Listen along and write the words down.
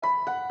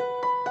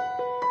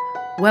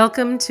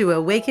Welcome to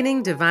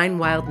Awakening Divine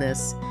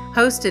Wildness,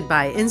 hosted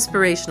by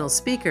inspirational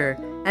speaker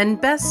and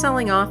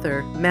best-selling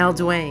author Mal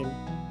Duane.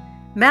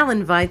 Mal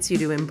invites you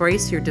to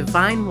embrace your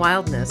divine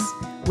wildness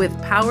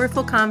with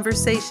powerful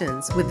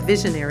conversations with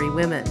visionary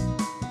women.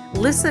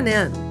 Listen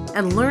in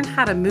and learn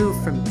how to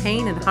move from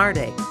pain and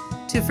heartache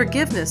to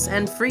forgiveness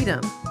and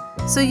freedom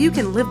so you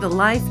can live the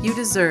life you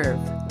deserve.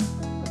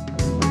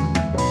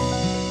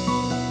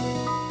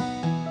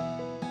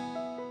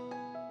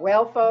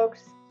 Well,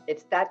 folks,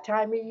 it's that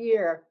time of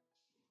year.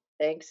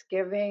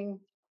 Thanksgiving,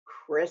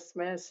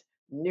 Christmas,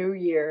 New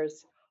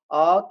Year's,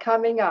 all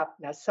coming up.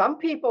 Now, some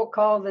people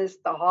call this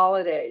the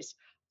holidays.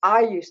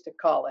 I used to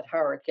call it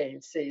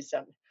hurricane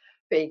season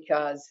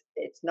because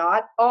it's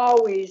not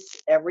always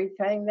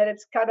everything that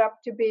it's cut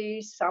up to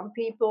be. Some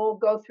people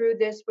go through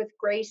this with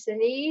grace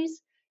and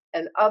ease,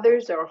 and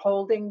others are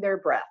holding their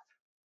breath.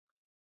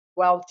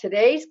 Well,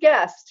 today's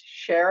guest,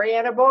 Sherry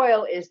Anna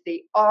Boyle, is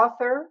the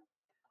author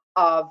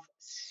of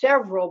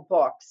several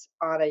books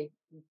on a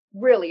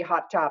really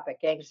hot topic,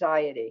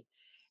 anxiety.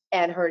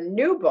 And her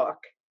new book,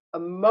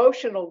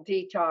 Emotional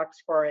Detox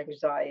for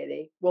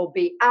Anxiety, will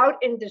be out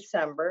in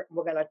December.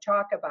 We're going to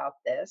talk about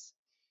this.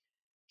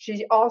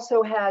 She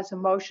also has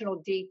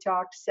Emotional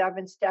Detox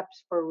 7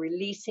 Steps for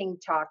Releasing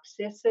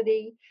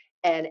Toxicity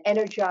and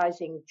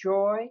Energizing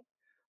Joy.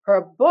 Her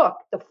book,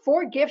 The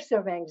 4 Gifts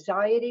of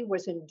Anxiety,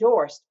 was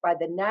endorsed by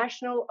the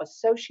National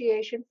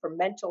Association for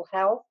Mental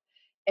Health,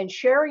 and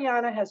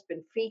Sheriana has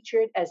been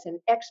featured as an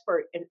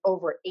expert in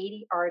over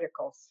 80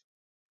 articles.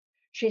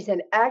 She's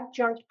an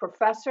adjunct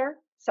professor,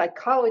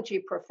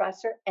 psychology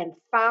professor, and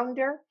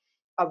founder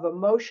of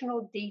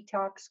Emotional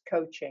Detox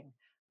Coaching,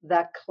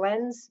 the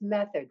Cleanse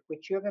Method,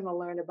 which you're going to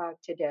learn about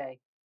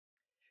today.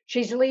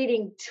 She's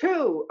leading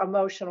 2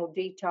 emotional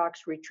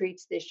detox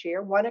retreats this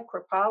year, one at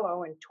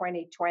Kripalu in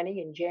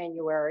 2020 in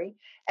January,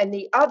 and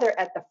the other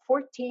at the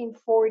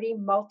 1440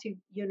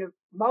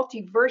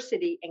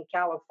 Multiversity in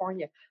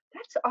California.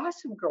 That's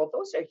awesome, girl.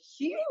 Those are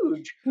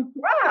huge.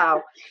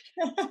 Wow.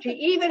 She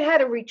even had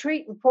a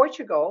retreat in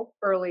Portugal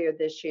earlier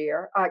this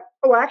year.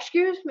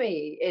 Excuse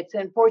me. It's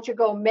in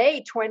Portugal, May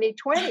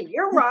 2020.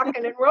 You're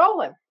rocking and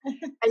rolling.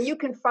 And you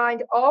can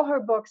find all her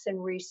books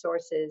and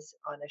resources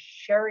on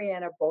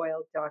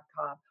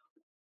SherryAnnaBoyle.com.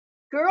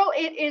 Girl,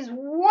 it is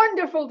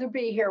wonderful to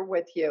be here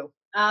with you.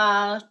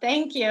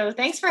 Thank you.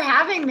 Thanks for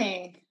having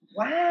me.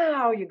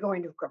 Wow, you're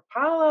going to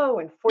Kripalu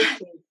in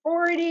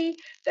 1440,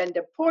 then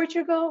to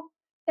Portugal.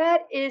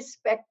 That is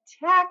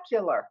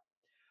spectacular.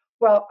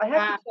 Well, I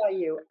have to tell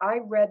you, I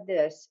read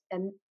this,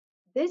 and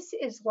this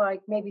is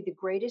like maybe the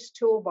greatest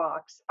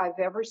toolbox I've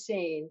ever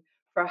seen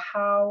for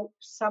how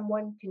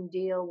someone can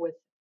deal with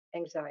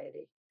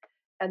anxiety.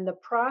 And the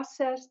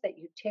process that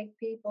you take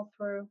people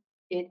through,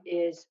 it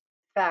is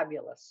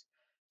fabulous.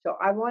 So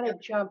I want to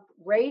jump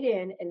right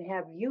in and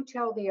have you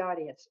tell the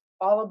audience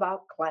all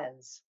about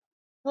Cleanse.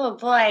 Oh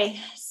boy.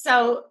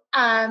 So,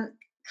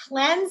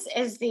 CLEANSE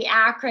is the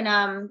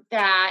acronym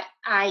that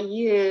I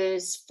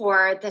use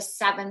for the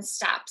 7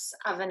 steps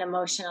of an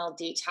emotional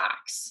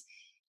detox.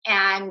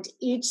 And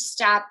each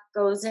step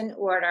goes in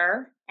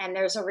order, and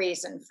there's a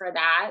reason for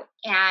that.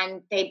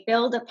 And they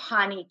build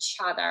upon each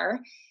other.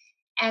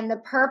 And the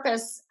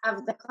purpose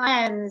of the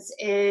cleanse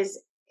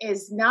is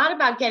not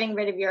about getting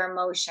rid of your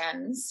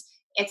emotions.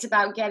 It's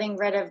about getting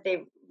rid of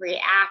the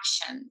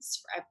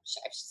reactions. I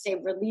should say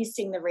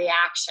releasing the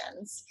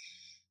reactions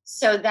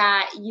so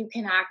that you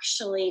can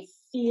actually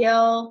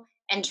feel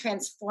and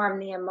transform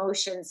the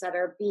emotions that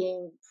are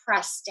being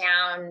pressed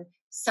down,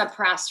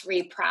 suppressed,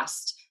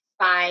 repressed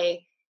by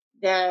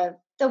the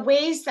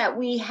ways that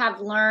we have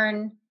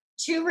learned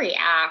to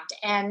react.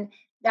 And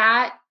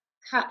that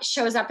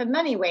shows up in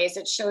many ways.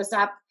 It shows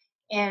up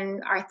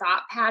in our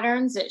thought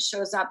patterns, it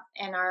shows up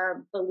in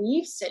our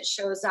beliefs, it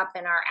shows up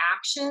in our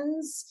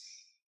actions.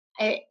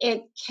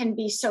 It can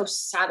be so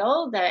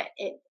subtle that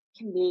it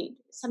can be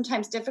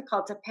sometimes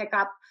difficult to pick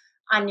up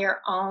on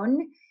your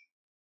own.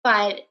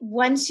 But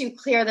once you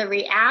clear the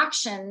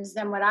reactions,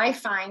 then what I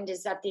find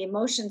is that the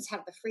emotions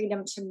have the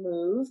freedom to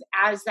move.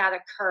 As that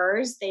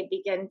occurs, they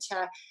begin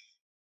to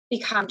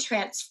become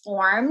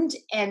transformed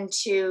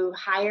into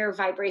higher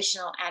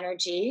vibrational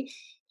energy.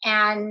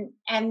 And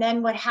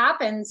then what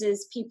happens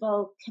is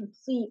people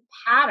complete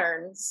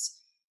patterns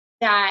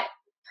that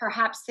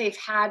perhaps they've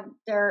had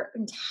their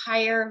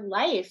entire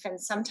life, and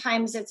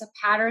sometimes it's a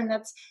pattern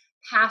that's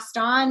passed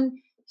on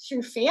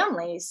through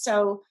families.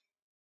 So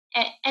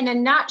in a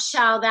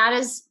nutshell, that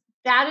is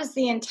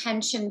the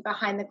intention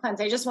behind the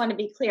cleanse. I just want to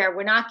be clear,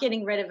 we're not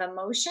getting rid of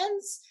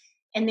emotions.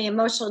 In the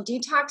emotional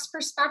detox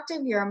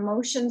perspective, your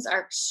emotions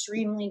are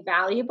extremely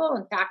valuable.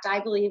 In fact,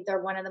 I believe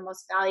they're one of the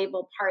most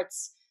valuable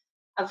parts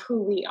of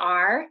who we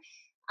are.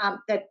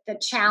 The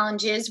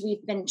challenge is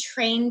we've been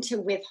trained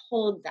to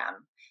withhold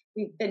them.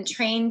 We've been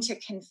trained to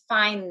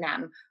confine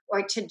them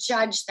or to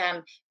judge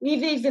them.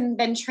 We've even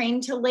been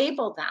trained to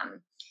label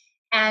them.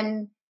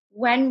 And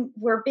when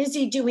we're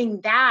busy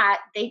doing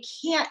that, they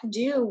can't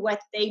do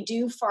what they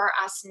do for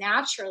us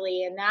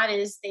naturally, and that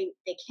is they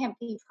can't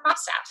be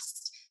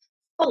processed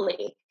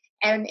fully.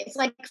 And it's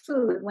like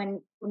food.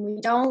 When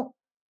we don't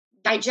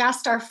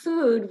digest our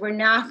food, we're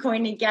not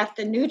going to get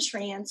the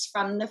nutrients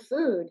from the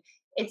food.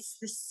 It's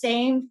the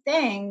same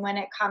thing when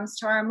it comes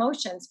to our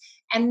emotions.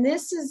 And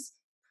this is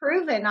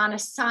proven on a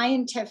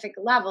scientific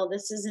level.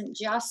 This isn't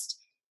just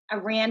a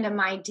random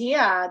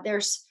idea.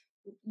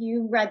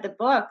 You read the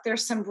book,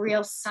 there's some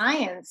real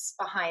science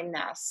behind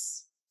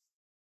this.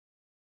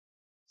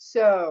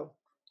 So,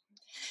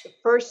 the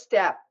first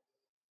step,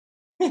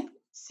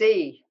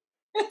 C.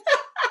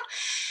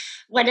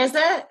 What is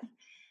it?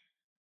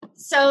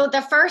 So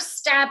the first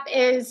step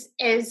is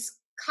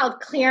called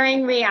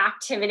clearing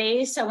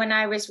reactivity. So when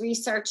I was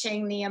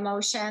researching the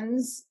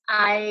emotions,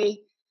 I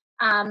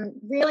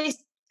really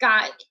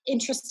got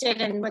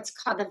interested in what's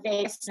called the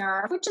vagus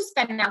nerve, which has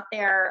been out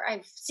there.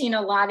 I've seen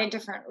a lot of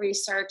different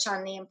research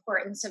on the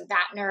importance of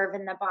that nerve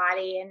in the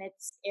body, and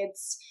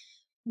it's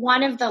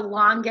one of the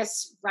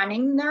longest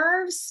running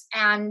nerves,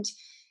 and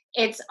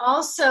it's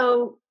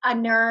also a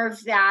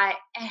nerve that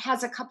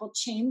has a couple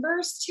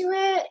chambers to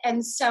it.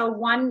 And so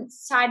one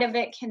side of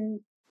it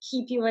can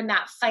keep you in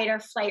that fight or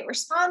flight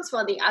response,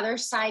 while the other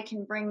side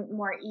can bring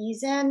more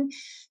ease in.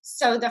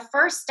 So the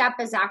first step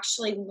is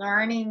actually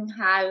learning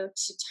how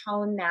to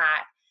tone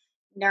that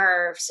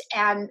nerves.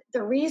 And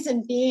the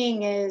reason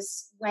being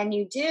is when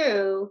you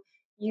do,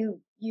 you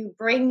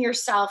bring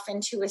yourself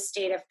into a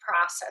state of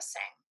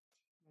processing.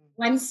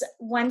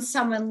 When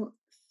someone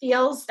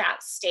feels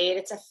that state,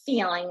 it's a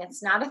feeling,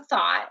 it's not a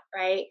thought,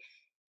 right?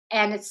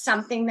 And it's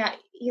something that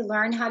you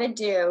learn how to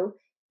do,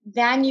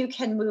 then you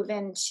can move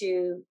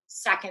into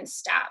second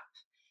step.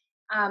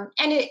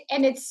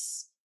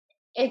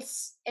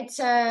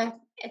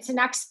 It's an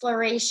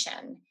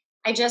exploration.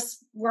 I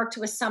just worked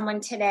with someone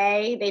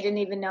today. They didn't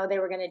even know they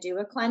were going to do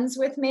a cleanse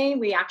with me.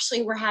 We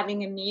actually were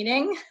having a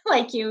meeting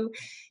like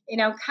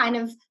kind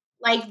of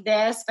like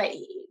this, but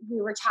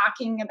we were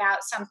talking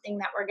about something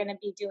that we're going to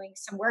be doing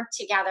some work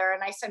together.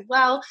 And I said,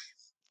 well,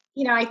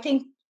 I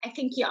think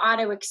you ought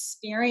to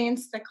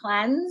experience the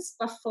cleanse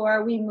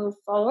before we move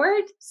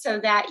forward so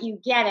that you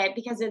get it,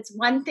 because it's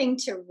one thing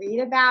to read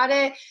about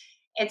it.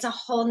 It's a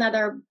whole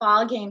nother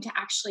ball game to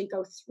actually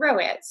go through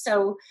it.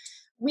 So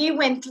we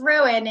went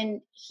through it,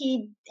 and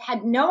he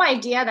had no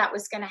idea that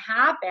was going to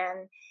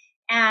happen.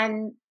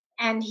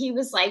 And he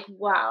was like,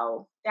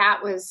 whoa,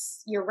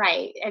 you're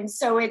right. And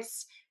so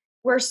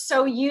we're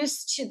so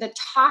used to the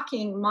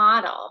talking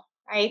model,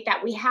 right?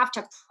 That we have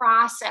to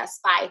process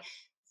by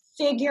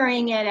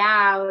figuring it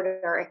out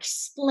or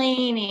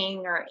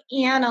explaining or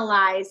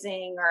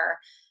analyzing or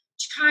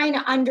trying to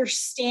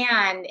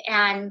understand.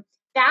 And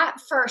that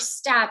first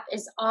step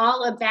is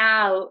all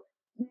about,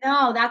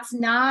 no, that's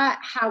not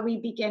how we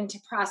begin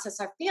to process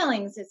our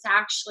feelings. It's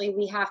actually,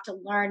 we have to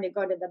learn to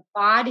go to the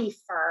body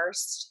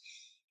first.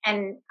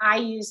 And I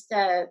use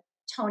the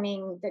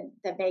toning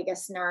the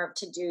vagus nerve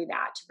to do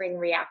that, to bring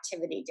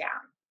reactivity down.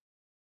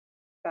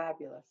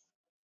 Fabulous.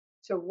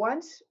 So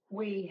once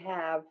we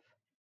have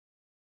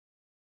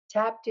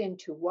tapped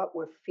into what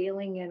we're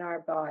feeling in our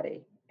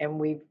body, and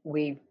we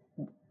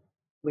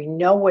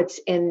know what's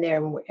in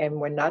there, and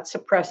we're not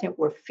suppressing it,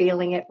 we're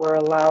feeling it, we're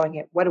allowing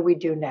it, what do we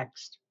do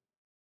next?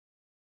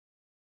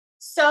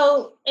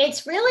 So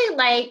it's really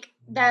like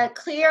the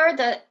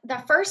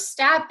first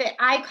step,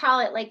 I call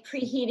it like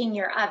preheating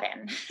your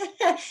oven.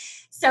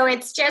 So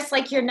it's just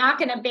like you're not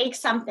going to bake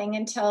something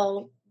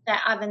until the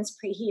oven's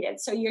preheated.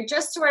 So you're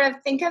just sort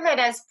of think of it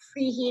as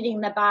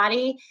preheating the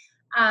body.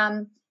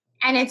 And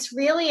it's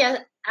really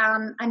a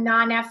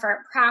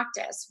non-effort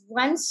practice.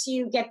 Once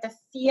you get the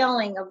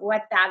feeling of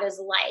what that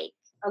is like,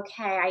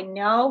 okay, I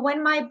know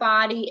when my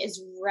body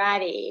is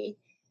ready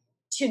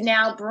to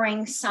now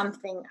bring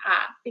something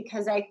up,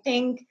 because I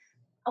think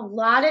a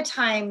lot of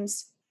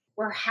times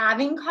we're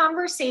having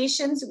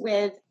conversations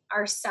with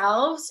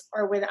ourselves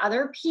or with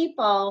other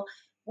people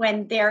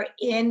when they're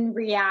in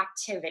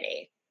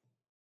reactivity.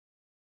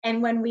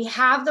 And when we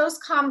have those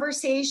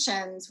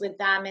conversations with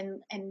them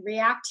in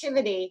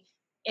reactivity,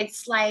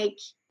 it's like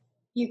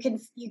you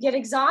get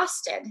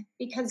exhausted,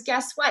 because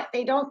guess what?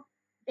 They don't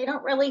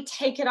really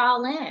take it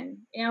all in.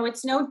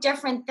 It's no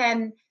different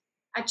than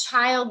a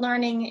child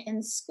learning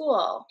in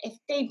school. If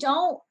they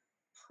don't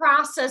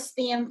process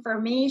the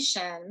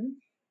information,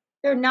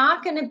 they're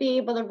not going to be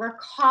able to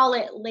recall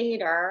it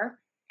later,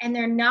 and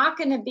they're not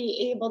going to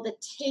be able to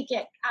take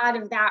it out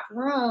of that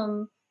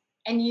room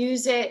and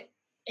use it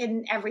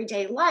in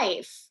everyday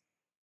life.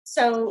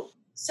 So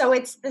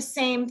it's the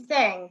same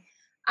thing.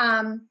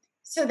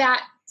 So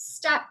that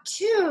step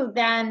 2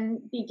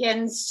 then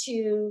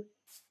you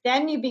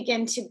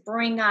begin to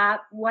bring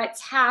up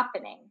what's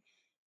happening.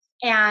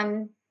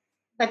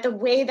 But the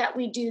way that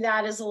we do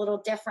that is a little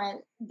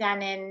different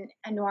than in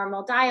a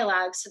normal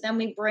dialogue. So then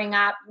we bring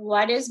up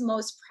what is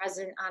most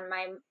present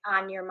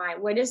on your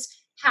mind, what is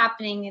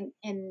happening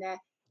in the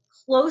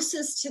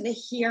closest to the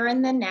here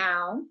and the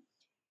now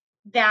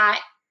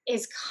that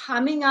is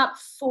coming up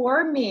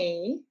for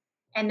me.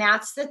 And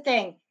that's the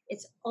thing.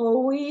 It's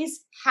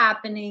always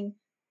happening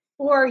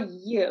for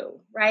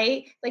you,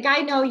 right? Like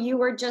I know you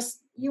weren't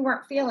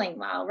feeling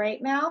well, right,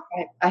 Mel?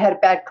 I had a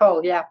bad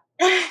cold, yeah.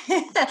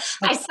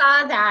 I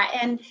saw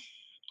that.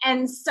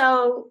 And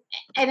so,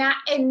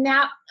 and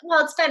now,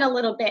 well, it's been a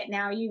little bit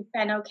now. You've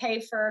been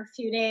okay for a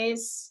few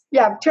days.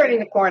 Yeah, I'm turning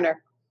the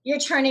corner. You're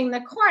turning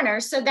the corner.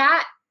 So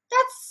that's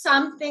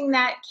something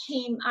that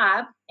came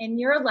up in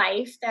your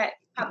life that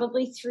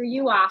probably threw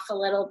you off a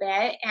little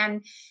bit.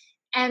 And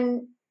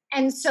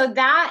and so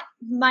that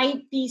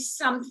might be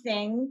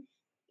something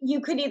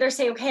you could either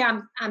say, okay,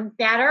 I'm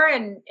better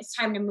and it's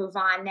time to move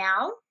on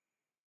now.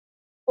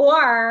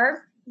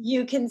 Or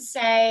you can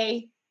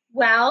say,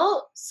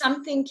 well,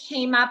 something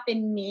came up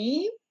in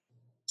me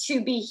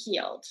to be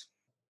healed,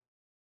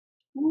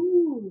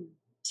 Ooh.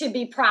 to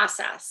be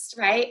processed,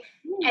 right?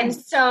 And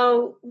Mm.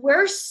 so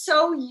we're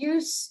so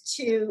used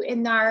to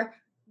in our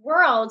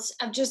worlds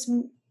of just,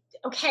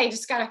 okay,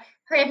 just got to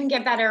hurry up and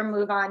get better and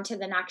move on to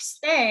the next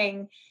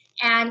thing.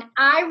 And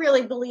I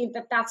really believe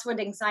that that's what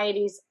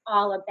anxiety is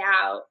all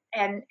about.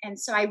 And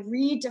so I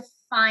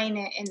redefine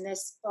it in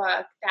this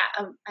book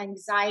that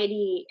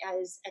anxiety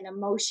is an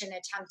emotion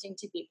attempting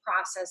to be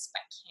processed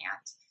but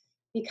can't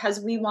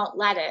because we won't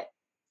let it.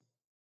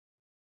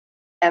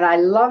 And I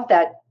love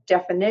that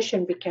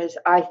definition because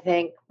I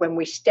think when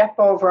we step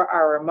over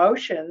our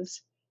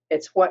emotions,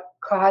 it's what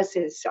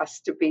causes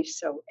us to be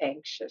so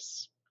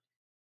anxious.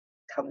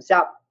 Comes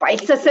up,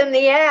 bites us in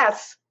the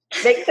ass,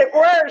 makes it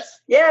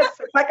worse. Yes,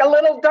 it's like a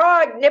little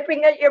dog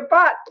nipping at your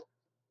butt.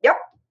 Yep.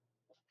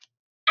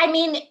 I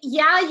mean,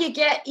 yeah, you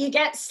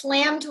get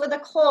slammed with a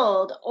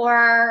cold,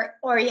 or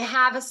you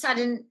have a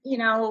sudden,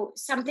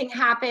 something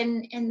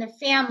happen in the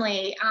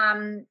family.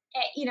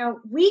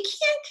 We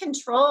can't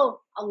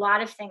control a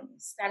lot of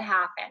things that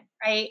happen,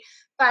 right?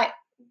 But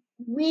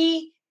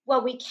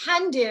what we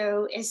can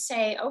do is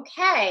say,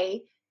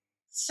 okay,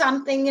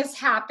 something is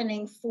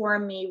happening for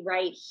me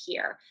right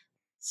here.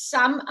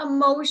 Some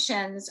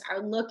emotions are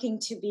looking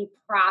to be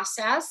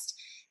processed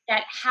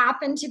that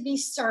happen to be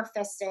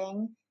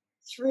surfacing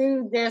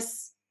through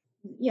this,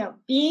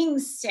 being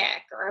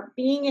sick or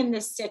being in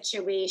this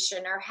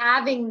situation or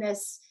having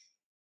this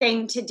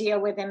thing to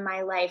deal with in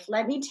my life.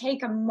 Let me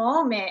take a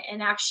moment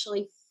and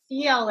actually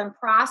feel and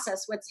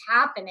process what's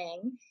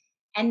happening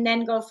and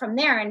then go from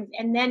there.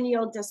 And then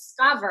you'll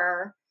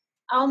discover,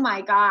 oh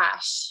my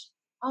gosh,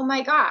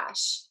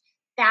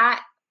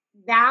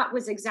 that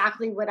was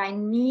exactly what I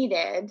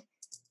needed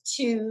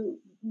to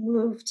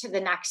move to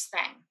the next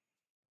thing.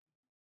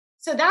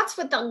 So that's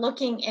what the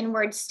looking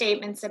inward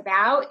statement's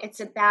about. It's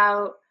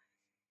about,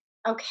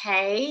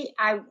 okay,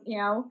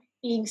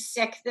 being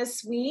sick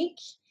this week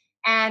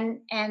and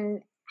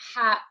then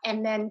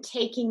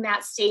taking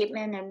that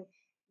statement and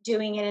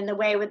doing it in the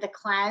way with the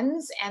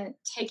cleanse and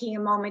taking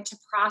a moment to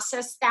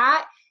process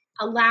that,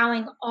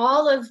 allowing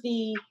all of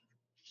the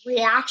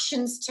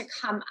reactions to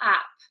come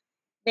up.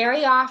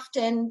 Very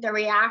often the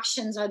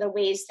reactions are the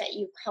ways that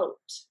you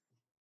coped,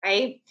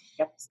 right?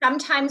 Yep.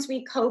 Sometimes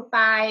we cope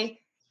by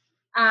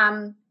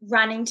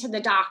running to the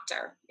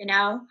doctor,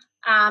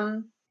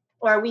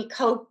 or we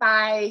cope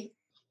by,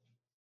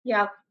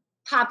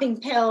 popping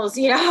pills,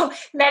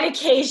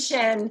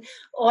 medication,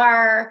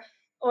 or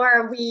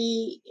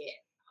we,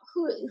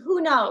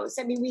 who knows?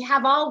 I mean, we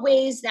have all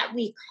ways that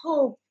we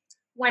cope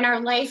when our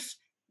life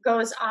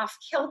goes off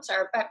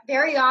kilter, but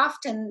very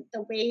often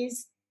the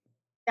ways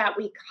that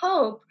we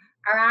cope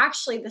are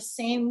actually the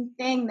same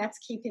thing that's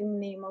keeping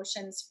the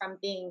emotions from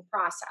being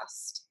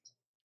processed.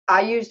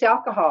 I used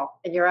alcohol,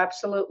 and you're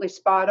absolutely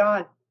spot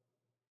on.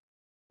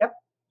 Yep.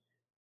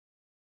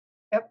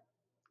 Yep.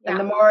 Yeah. And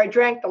the more I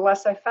drank, the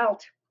less I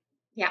felt.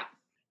 Yeah.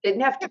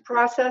 Didn't have to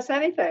process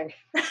anything.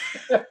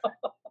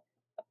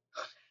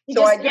 You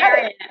So just I get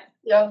carry it.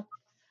 Yeah.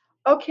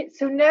 Okay,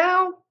 so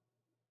now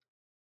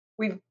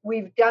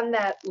we've done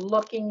that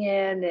looking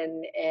in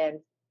and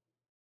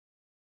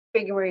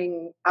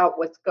figuring out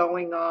what's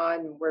going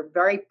on. We're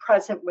very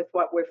present with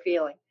what we're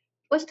feeling.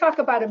 Let's talk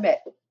about emit.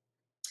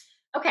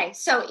 Okay,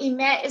 so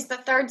emit is the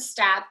third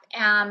step.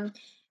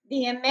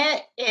 The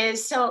emit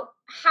is, so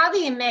how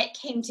the emit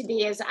came to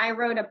be is I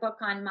wrote a book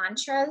on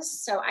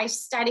mantras. So I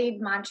studied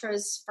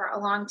mantras for a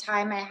long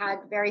time. I had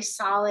very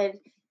solid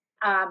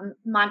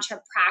mantra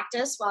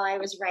practice while I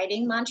was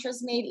writing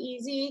Mantras Made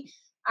Easy.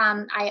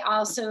 I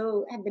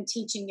also have been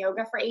teaching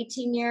yoga for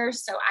 18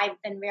 years. So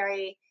I've been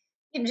very,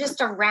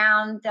 just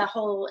around the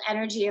whole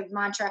energy of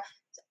mantra.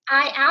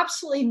 I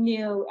absolutely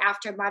knew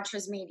after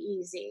Mantras Made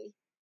Easy,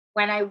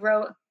 when I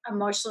wrote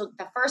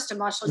the first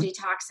emotional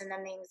detox and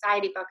then the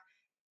anxiety book,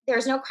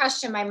 there's no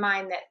question in my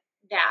mind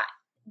that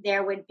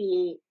there would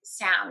be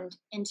sound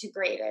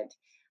integrated.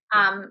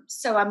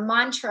 So a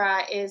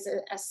mantra is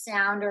a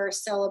sound or a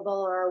syllable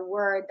or a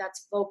word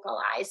that's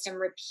vocalized and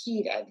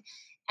repeated.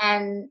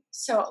 And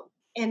so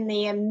in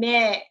the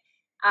emit,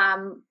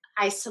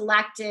 I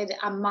selected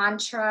a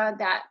mantra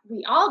that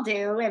we all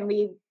do and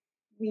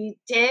we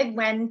did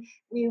when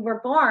we were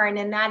born,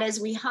 and that is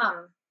we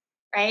hum,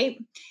 right?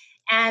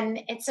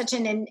 And it's such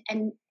an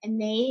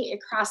innate,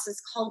 it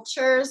crosses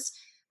cultures.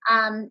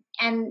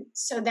 And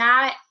so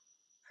that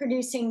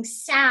producing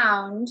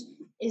sound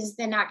is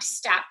the next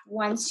step.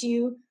 Once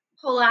you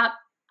pull up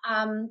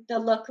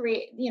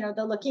the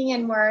the looking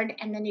inward,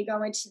 and then you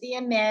go into the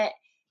emit,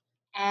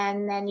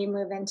 and then you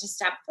move into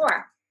step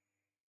 4.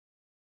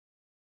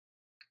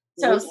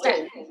 So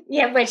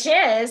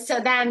so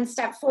then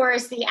step 4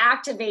 is the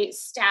activate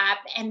step,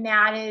 and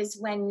that is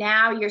when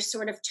now you're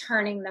sort of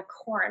turning the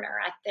corner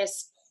at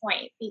this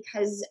point,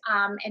 because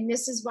and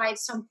this is why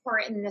it's so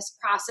important this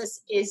process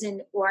is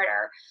in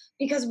order,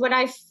 because what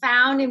I've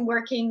found in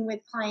working with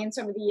clients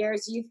over the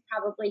years, you've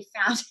probably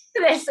found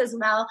this as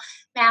well,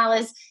 Mal,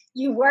 is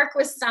you work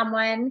with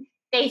someone,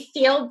 they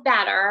feel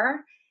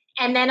better,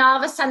 and then all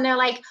of a sudden they're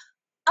like,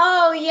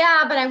 oh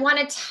yeah, but I want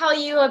to tell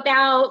you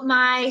about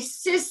my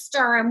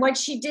sister and what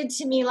she did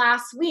to me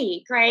last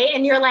week, right?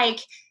 And you're like,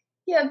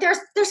 there's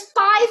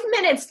 5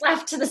 minutes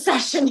left to the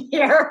session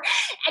here,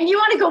 and you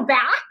want to go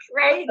back,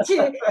 right?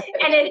 And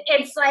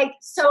it's like,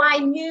 so I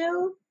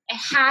knew it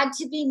had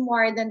to be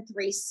more than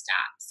 3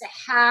 steps. It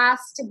has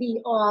to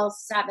be all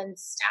 7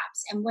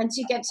 steps. And once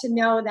you get to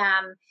know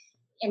them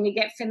and you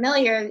get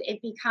familiar,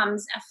 it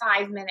becomes a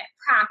 5-minute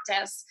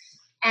practice.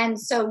 And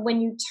so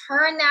when you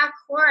turn that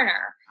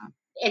corner,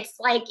 it's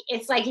like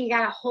you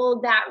got to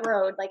hold that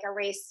road like a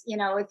race.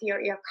 If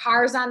your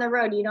car's on the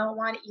road, you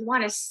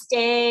want to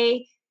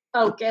stay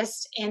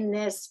focused in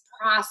this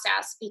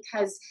process,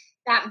 because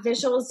that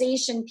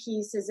visualization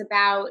piece is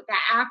about,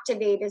 that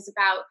activate is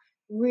about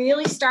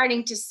really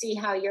starting to see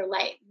how your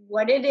life,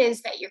 what it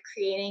is that you're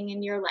creating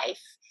in your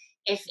life,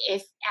 if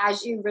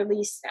as you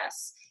release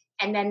this,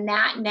 and then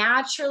that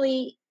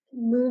naturally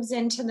moves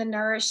into the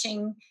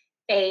nourishing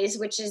phase,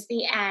 which is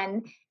the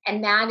end.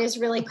 And that is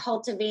really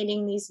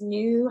cultivating these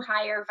new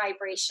higher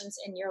vibrations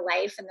in your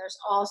life. And there's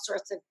all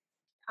sorts of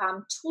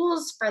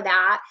tools for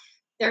that.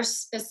 There's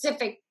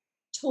specific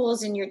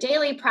tools in your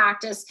daily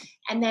practice.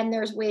 And then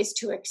there's ways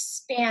to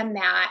expand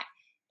that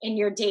in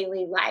your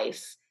daily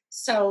life.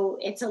 So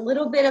it's a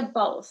little bit of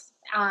both.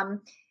 And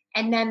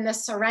then the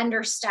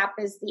surrender step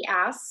is the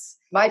S.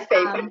 My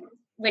favorite.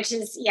 Which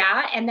is,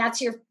 and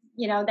that's your,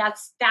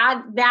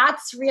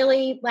 that's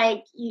really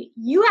like,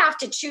 you have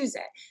to choose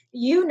it.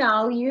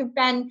 You've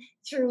been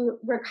through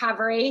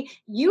recovery.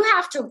 You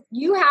have to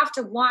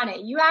want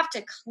it. You have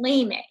to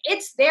claim it.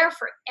 It's there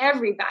for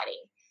everybody,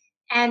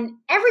 and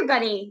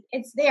everybody,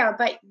 it's there,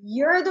 but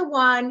you're the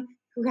one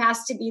who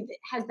has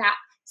that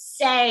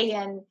say,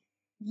 and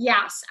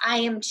yes, I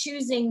am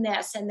choosing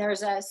this. And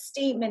there's a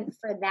statement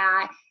for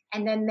that.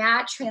 And then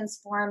that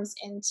transforms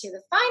into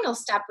the final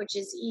step, which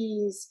is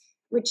ease,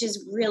 which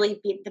is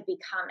really the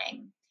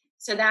becoming.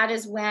 So that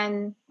is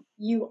when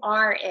you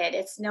are it.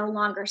 It's no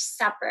longer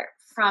separate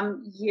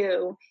from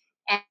you.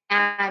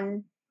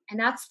 And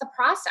that's the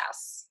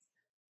process.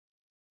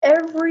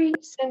 Every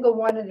single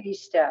one of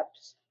these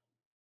steps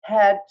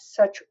had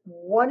such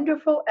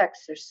wonderful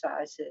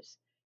exercises,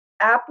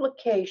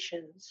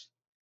 applications,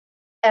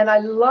 and I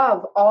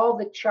love all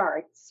the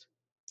charts.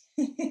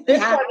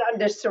 This one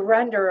under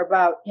surrender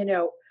about,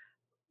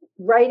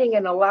 writing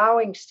an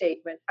allowing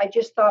statement, I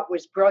just thought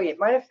was brilliant.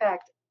 Matter of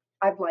fact,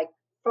 I've like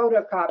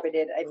photocopied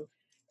it and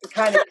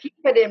kind of keep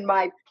it in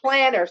my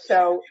planner.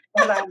 So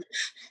when I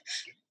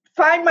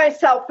find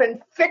myself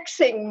in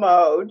fixing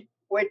mode,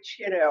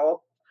 which,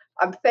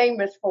 I'm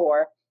famous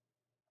for,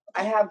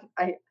 I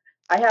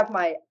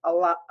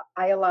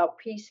allow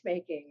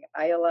peacemaking,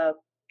 I allow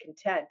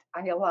content,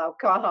 I allow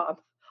calm.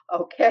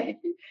 Okay.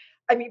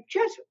 I mean,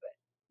 just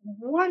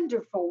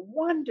wonderful,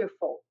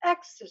 wonderful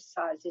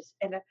exercises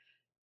and a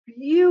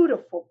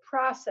beautiful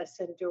process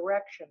and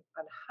direction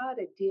on how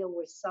to deal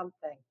with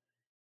something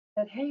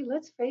that, hey,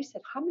 let's face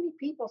it, how many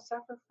people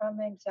suffer from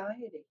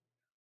anxiety?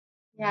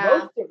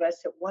 Most of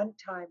us at one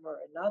time or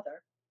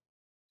another.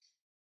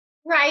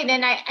 Right.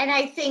 And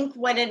I think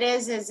what it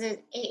is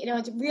it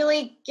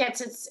really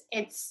gets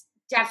its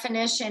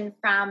definition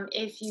from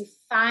if you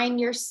find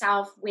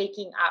yourself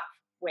waking up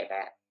with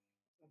it.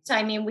 So,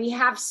 I mean, we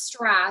have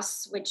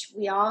stress, which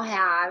we all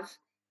have,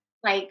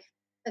 but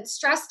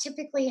stress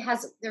typically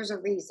there's a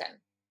reason.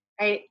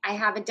 I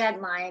have a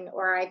deadline,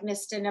 or I've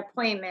missed an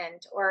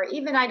appointment, or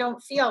even I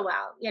don't feel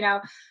well,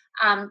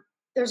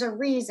 there's a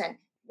reason.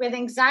 With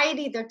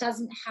anxiety, there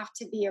doesn't have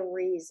to be a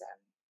reason.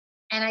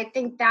 And I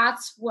think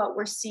that's what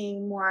we're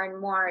seeing more and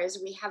more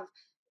is we have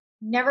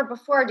never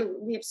before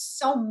we have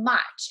so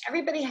much.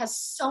 Everybody has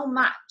so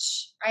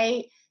much,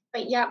 right?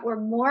 But yet we're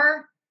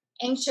more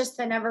anxious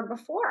than ever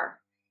before.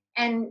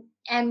 And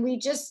we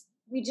just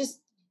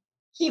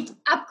keep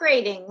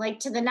upgrading like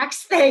to the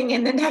next thing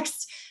and the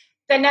next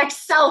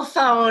cell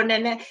phone.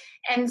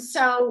 And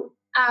so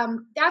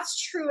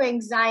that's true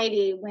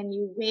anxiety when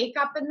you wake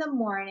up in the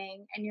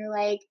morning and you're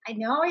like, I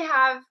know I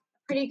have a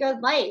pretty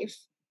good life,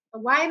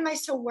 but why am I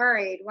so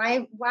worried?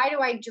 Why do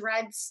I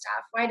dread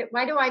stuff?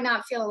 Why do I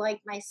not feel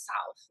like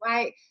myself?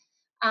 Why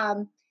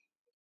am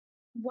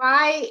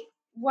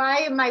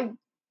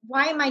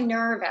I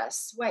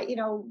nervous? Why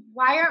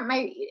aren't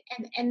my,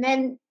 and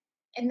then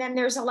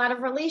there's a lot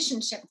of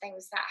relationship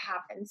things that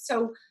happen.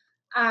 So,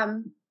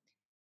 so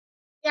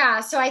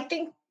I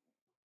think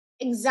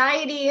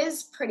anxiety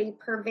is pretty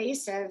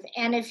pervasive.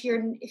 And if you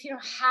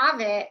don't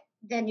have it,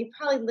 then you're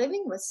probably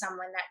living with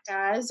someone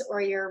that does,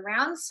 or you're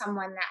around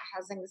someone that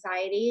has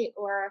anxiety,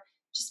 or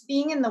just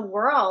being in the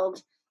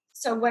world.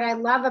 So what I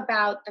love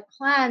about the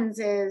cleanse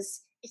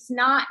is it's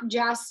not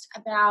just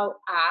about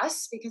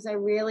us, because I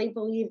really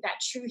believe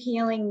that true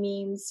healing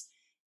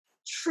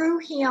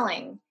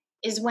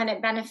is when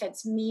it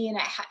benefits me and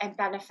it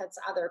benefits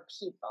other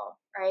people,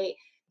 right?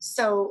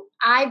 So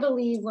I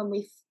believe when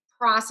we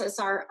process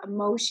our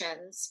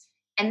emotions,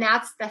 and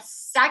that's the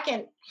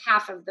second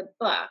half of the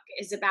book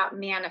is about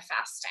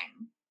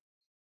manifesting,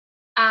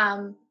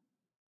 um,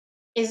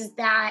 is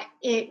that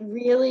it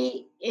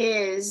really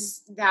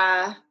is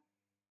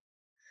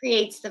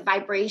creates the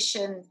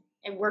vibration.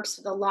 It works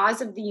with the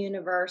laws of the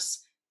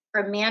universe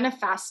for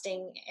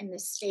manifesting in the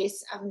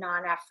space of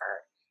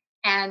non-effort.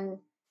 And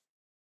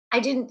I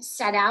didn't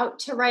set out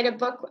to write a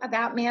book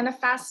about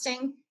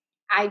manifesting.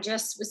 I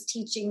just was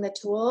teaching the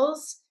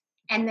tools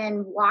and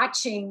then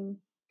watching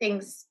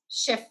things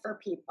shift for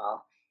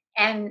people.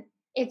 And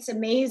it's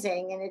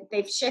amazing. And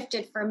they've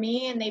shifted for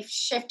me, and they've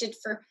shifted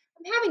I'm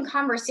having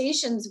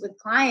conversations with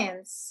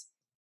clients.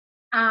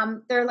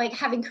 They're like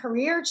having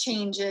career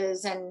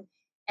changes, and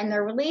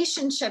their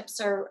relationships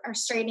are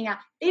straightening out.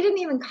 They didn't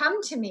even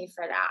come to me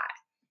for that.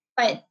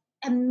 But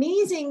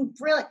amazing,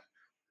 brilliant.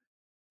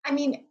 I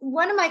mean,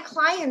 one of my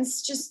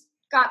clients just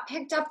got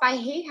picked up by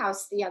Hay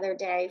House the other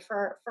day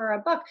for a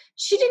book.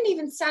 She didn't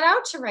even set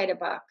out to write a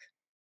book.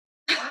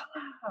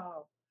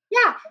 Wow.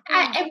 Yeah,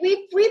 and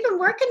we've been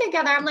working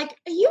together. I'm like,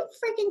 are you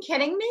freaking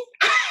kidding me?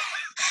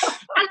 And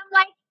I'm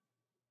like,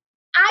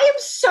 I am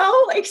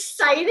so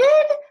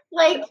excited.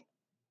 Like,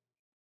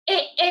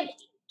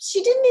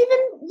 she didn't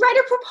even write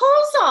a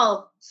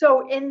proposal.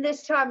 So in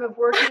this time of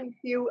working with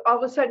you, all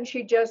of a sudden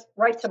she just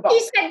writes a book. She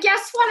said,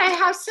 guess what? I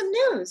have some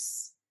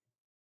news.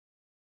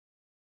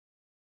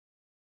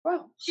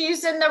 Wow.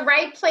 She's in the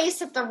right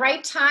place at the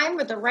right time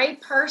with the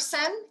right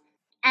person.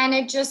 And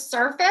it just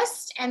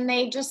surfaced, and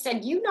they just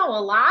said, you know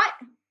a lot,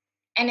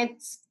 and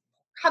it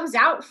comes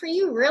out for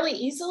you really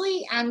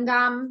easily. And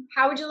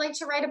how would you like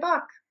to write a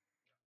book?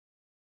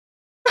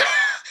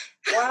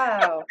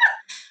 Wow.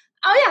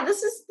 Oh yeah,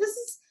 this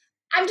is,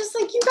 I'm just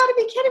like, you gotta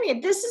be kidding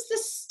me. This is the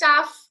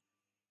stuff.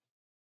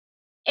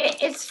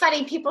 It's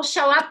funny. People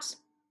show up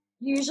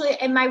usually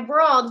in my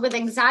world with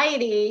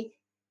anxiety,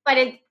 but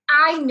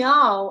I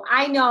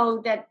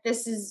know that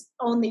this is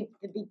only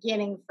the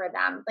beginning for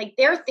them. Like,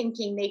 they're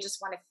thinking they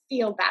just want to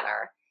feel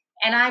better.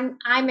 And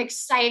I'm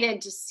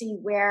excited to see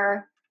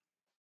where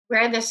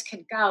this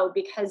could go,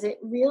 because it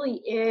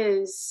really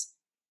is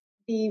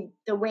the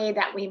way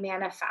that we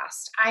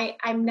manifest.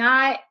 I'm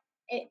not,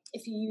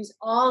 if you use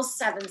all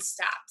 7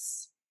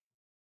 steps.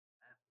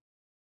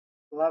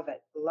 Love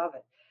it. Love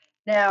it.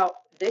 Now,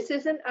 this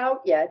isn't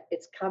out yet.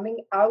 It's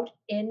coming out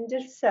in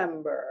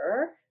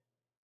December.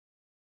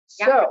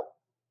 Yep. So,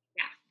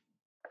 Yeah.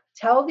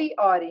 tell the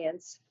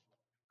audience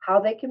how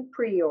they can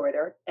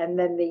pre-order, and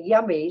then the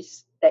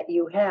yummies that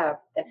you have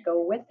that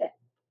go with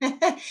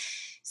it.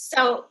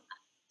 So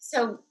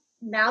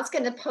Mal's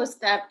going to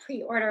post the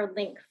pre-order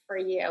link for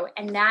you,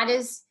 and that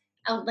is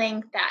a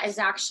link that is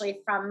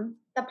actually from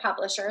the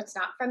publisher. It's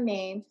not from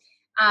me.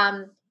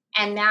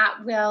 And that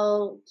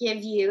will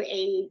give you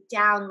a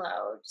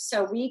download.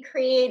 So we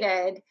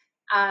created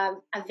a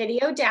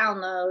video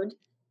download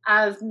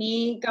of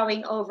me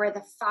going over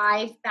the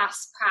 5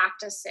 best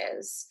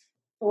practices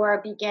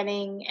for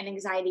beginning an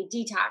anxiety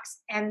detox.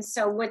 And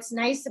so what's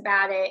nice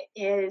about it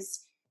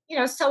is,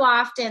 so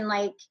often,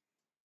 like,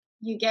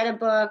 you get a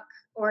book,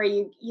 or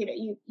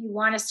you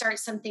want to start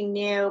something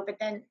new, but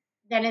then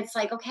it's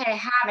like, okay, I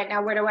have it.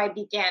 Now where do I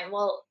begin?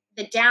 Well,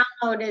 the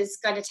download is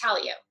going to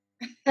tell you.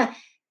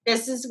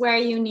 This is where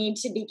you need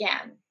to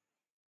begin.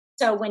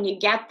 So when you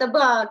get the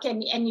book,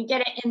 and you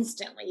get it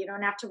instantly, you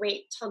don't have to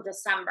wait till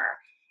December.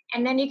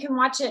 And then you can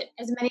watch it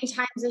as many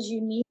times as you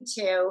need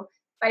to.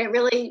 But it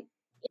really,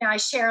 I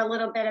share a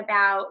little bit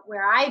about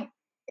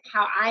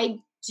how I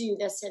do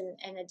this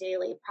in a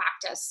daily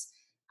practice.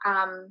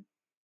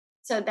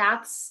 So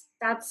that's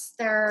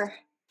the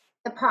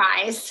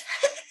prize.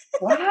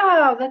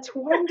 Wow, that's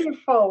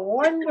wonderful.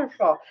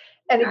 Wonderful.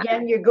 And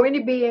again, you're going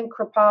to be in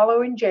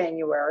Kripalu in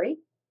January.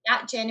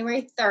 Yeah,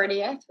 January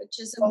 30th, which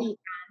is a weekend.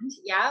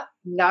 Yeah.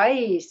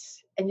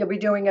 Nice. And you'll be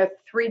doing a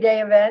 3-day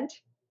event?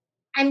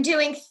 I'm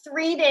doing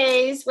 3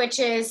 days,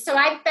 so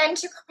I've been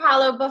to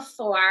Kripalu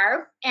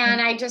before, and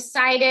I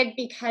decided,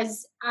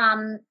 because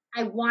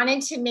I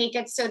wanted to make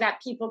it so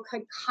that people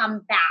could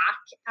come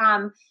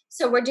back.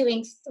 So we're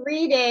doing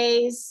 3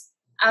 days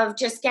of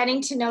just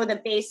getting to know the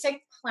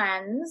basic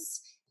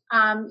cleanse.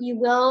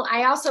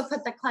 I also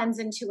put the cleanse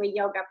into a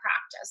yoga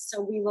practice.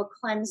 So we will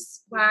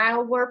cleanse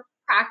while we're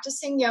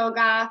practicing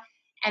yoga,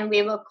 and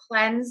we will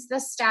cleanse the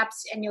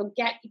steps, and you'll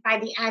get, by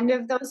the end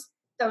of those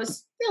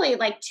really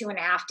like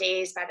 2.5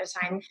 days, by the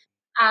time,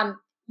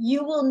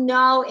 you will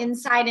know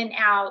inside and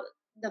out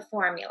the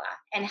formula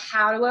and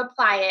how to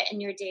apply it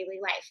in your daily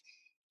life.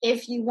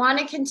 If you want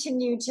to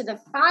continue to the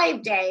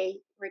 5-day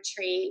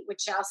retreat,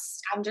 which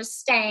I'm just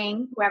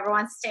staying, whoever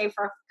wants to stay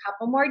for a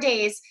couple more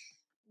days,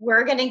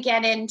 we're going to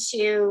get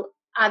into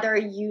other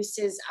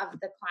uses of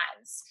the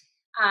cleanse.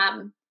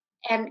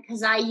 And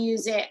because I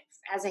use it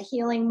as a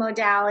healing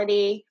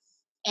modality,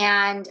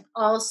 and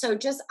also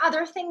just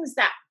other things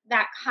that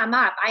come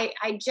up.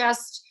 I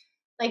just,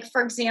 like,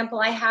 for example,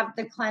 I have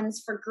the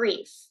cleanse for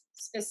grief,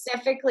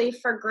 specifically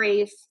for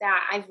grief,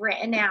 that I've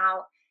written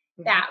out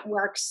that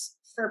works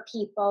for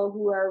people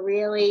who are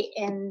really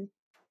in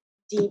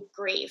deep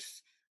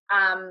grief.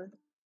 And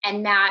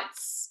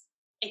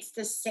it's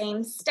the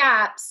same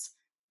steps,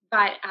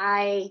 but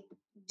I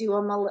do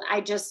them, I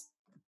just,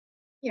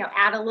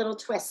 add a little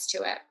twist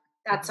to it.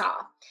 That's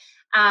all.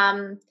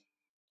 And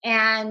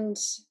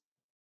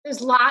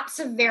there's lots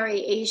of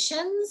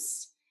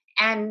variations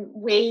and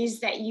ways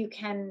that you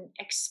can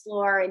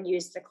explore and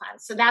use the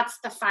cleanse. So that's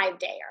the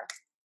 5-dayer.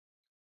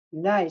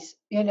 Nice.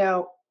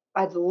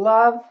 I'd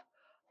love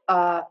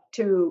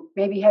to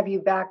maybe have you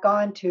back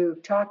on to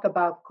talk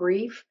about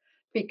grief,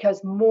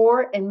 because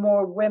more and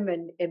more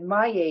women in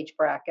my age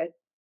bracket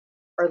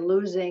are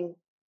losing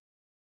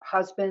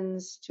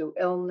husbands to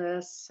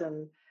illness.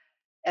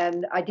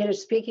 And I did a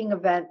speaking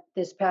event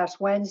this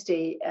past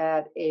Wednesday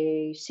at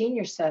a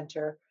senior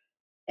center,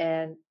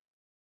 and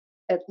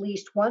at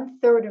least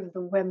 1/3 of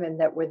the women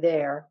that were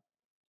there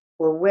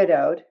were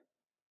widowed.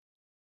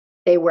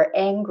 They were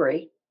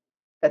angry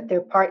that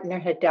their partner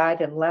had died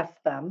and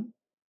left them.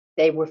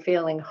 They were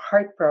feeling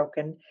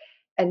heartbroken,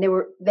 and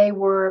they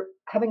were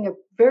having a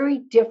very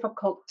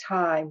difficult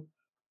time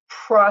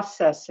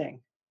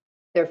processing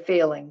their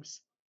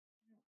feelings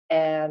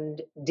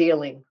and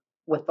dealing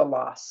with the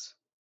loss.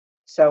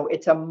 So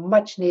it's a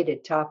much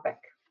needed topic.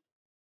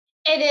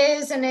 It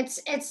is, and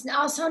it's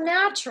also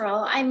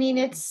natural. I mean,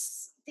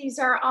 these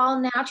are all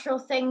natural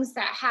things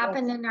that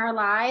happen in our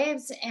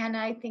lives, and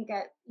I think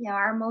that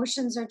our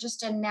emotions are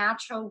just a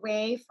natural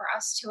way for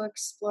us to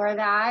explore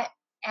that.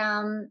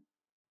 And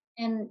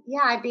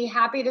yeah, I'd be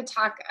happy to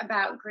talk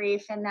about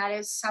grief, and that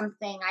is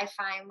something I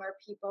find where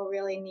people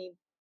really need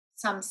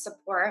some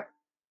support.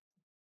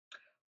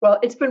 Well,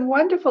 it's been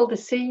wonderful to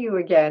see you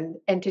again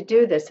and to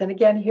do this. And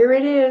again, here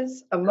it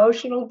is,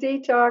 Emotional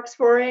Detox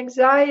for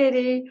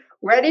Anxiety,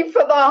 ready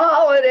for the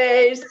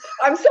holidays.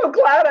 I'm so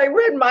glad I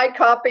read my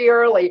copy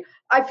early.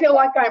 I feel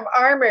like I'm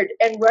armored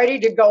and ready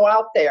to go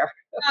out there.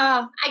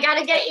 Oh, I got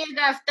to get you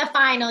the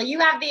final. You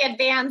have the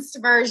advanced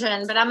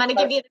version, but I'm going to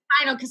give you the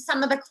final because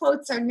some of the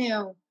quotes are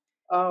new.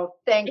 Oh,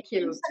 thank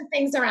you. Some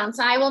things around.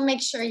 So I will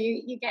make sure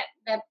you get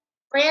the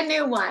brand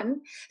new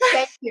one.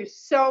 Thank you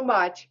so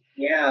much.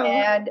 Yeah.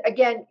 And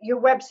again,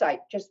 your website,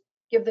 just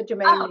give the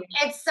domain name.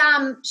 It's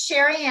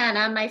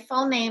Sherianna, my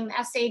full name,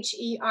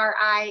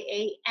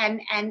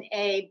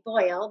 SHERIANNA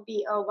Boyle,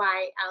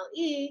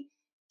 BOYLE.com.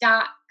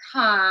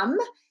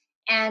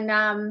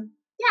 And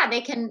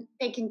they can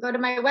go to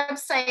my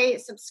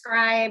website,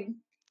 subscribe,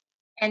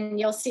 and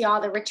you'll see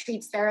all the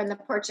retreats there in the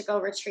Portugal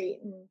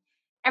retreat and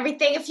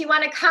everything. If you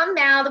want to come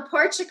now to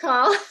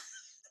Portugal.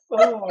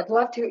 Oh, I'd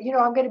love to.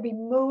 I'm going to be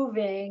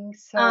moving,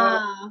 so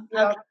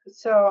okay.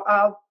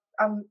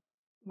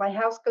 My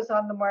house goes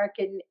on the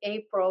market in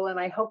April, and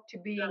I hope to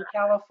be in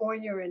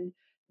California in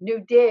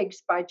New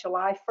Digs by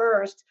July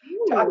 1st.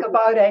 Ooh. Talk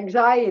about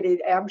anxiety.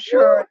 I'm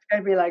sure it's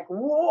going to be like,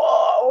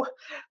 whoa.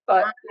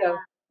 But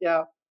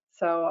yeah.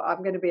 So I'm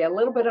going to be a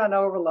little bit on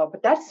overload,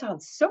 but that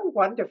sounds so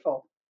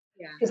wonderful.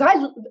 Yeah.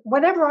 Because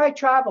whenever I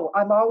travel,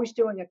 I'm always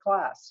doing a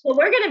class. Well,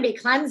 we're going to be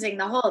cleansing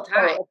the whole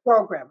time. A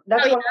program.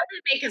 That's you're going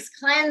to make us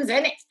cleanse.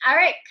 And all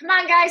right, come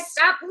on, guys,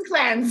 stop and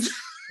cleanse.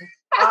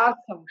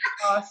 Awesome.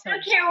 I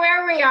don't care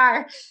where we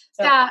are.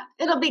 So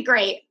it'll be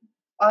great.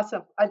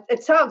 Awesome.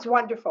 It sounds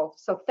wonderful.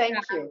 So thank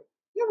you.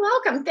 You're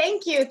welcome.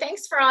 Thank you.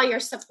 Thanks for all your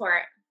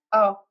support.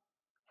 Oh,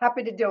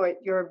 happy to do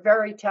it. You're a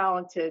very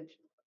talented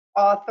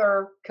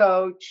author,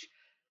 coach,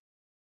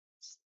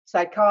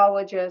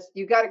 psychologist.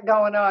 You got it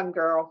going on,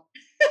 girl.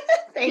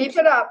 Keep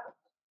it up.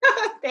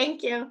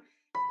 Thank you.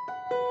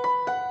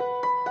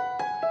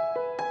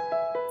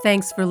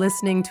 Thanks for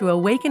listening to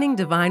Awakening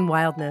Divine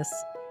Wildness.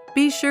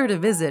 Be sure to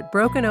visit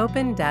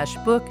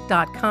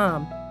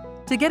brokenopen-book.com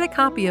to get a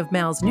copy of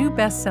Mal's new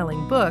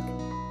best-selling book,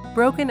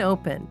 Broken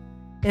Open: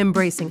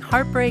 Embracing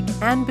Heartbreak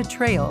and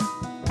Betrayal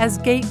as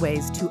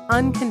Gateways to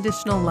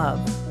Unconditional Love.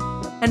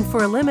 And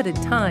for a limited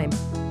time,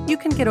 you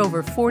can get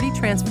over 40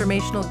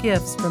 transformational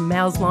gifts from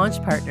Mal's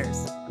launch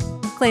partners.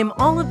 Claim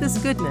all of this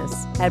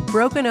goodness at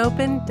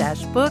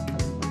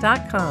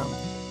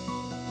brokenopen-book.com.